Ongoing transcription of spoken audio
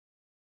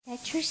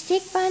That's your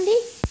stick, Bundy?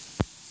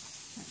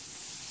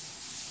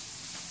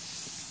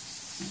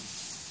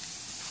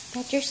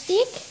 That your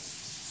stick?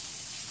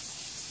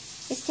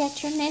 Is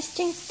that your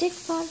nesting stick,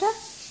 Fonda?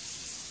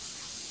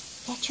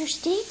 That your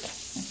stick?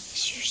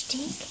 That's your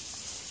stick?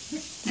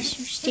 That's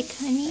your stick,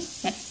 honey?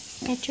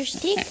 That your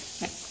stick?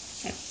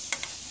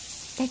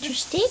 That your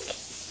stick?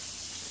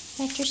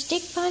 That your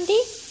stick,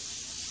 Bundy?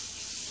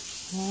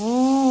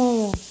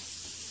 Oh,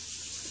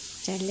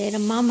 that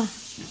little mama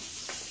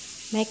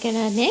making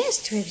a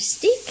nest with a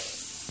stick.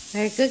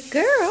 Very good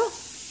girl.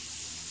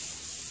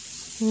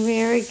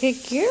 Very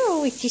good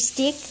girl with your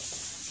stick.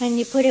 And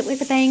you put it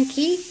with a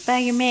banky by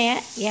your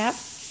mat. Yep.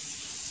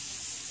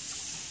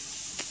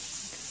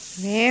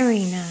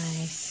 Very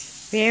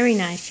nice. Very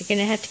nice. You're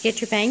going to have to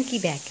get your banky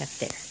back up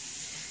there.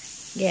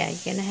 Yeah,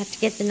 you're going to have to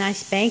get the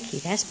nice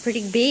banky. That's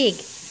pretty big.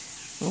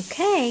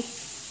 Okay.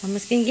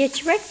 Mama's going to get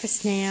you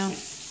breakfast now.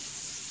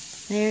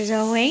 There's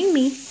old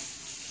Amy.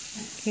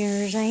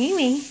 Here's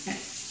Amy.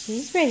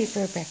 She's ready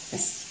for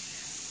breakfast.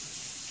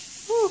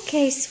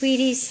 Okay,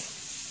 sweeties.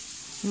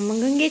 Mama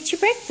gonna get you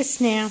breakfast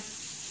now.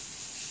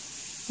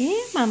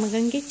 Yeah, Mama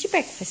gonna get you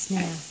breakfast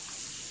now.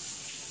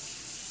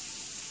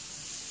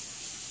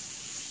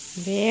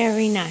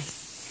 Very nice.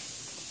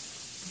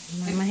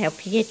 Mama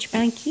help you get your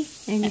banky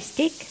and your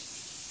stick.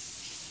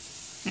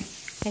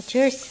 That's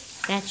yours?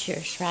 That's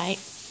yours, right?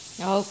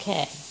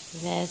 Okay,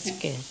 that's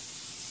good.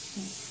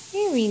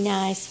 Very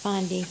nice,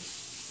 Fondy.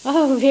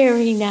 Oh,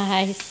 very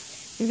nice.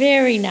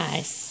 Very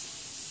nice.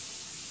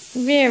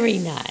 Very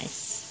nice.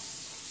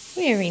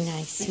 Very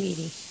nice,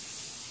 sweetie.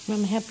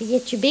 Mama help you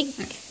get your big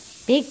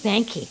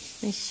banky.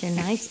 This is your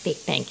nice big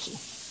banky.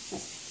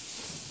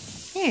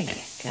 There you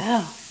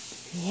go.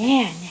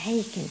 Yeah, now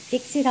you can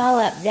fix it all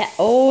up.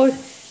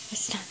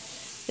 Let's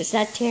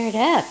not tear it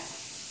up.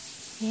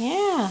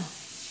 Yeah.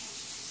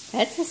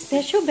 That's a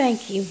special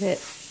banky that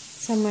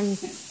someone...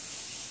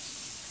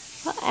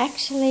 Well,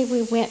 actually,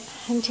 we went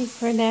hunting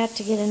for that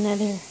to get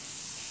another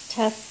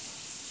tough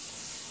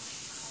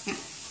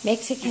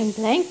Mexican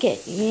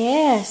blanket.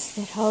 Yes,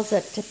 that holds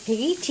up to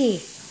piggy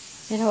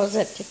teeth. It holds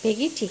up to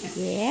piggy teeth.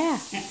 Yeah.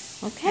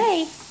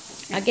 Okay.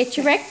 I'll get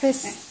you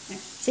breakfast.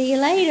 See you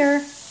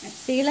later.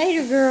 See you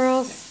later,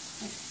 girls.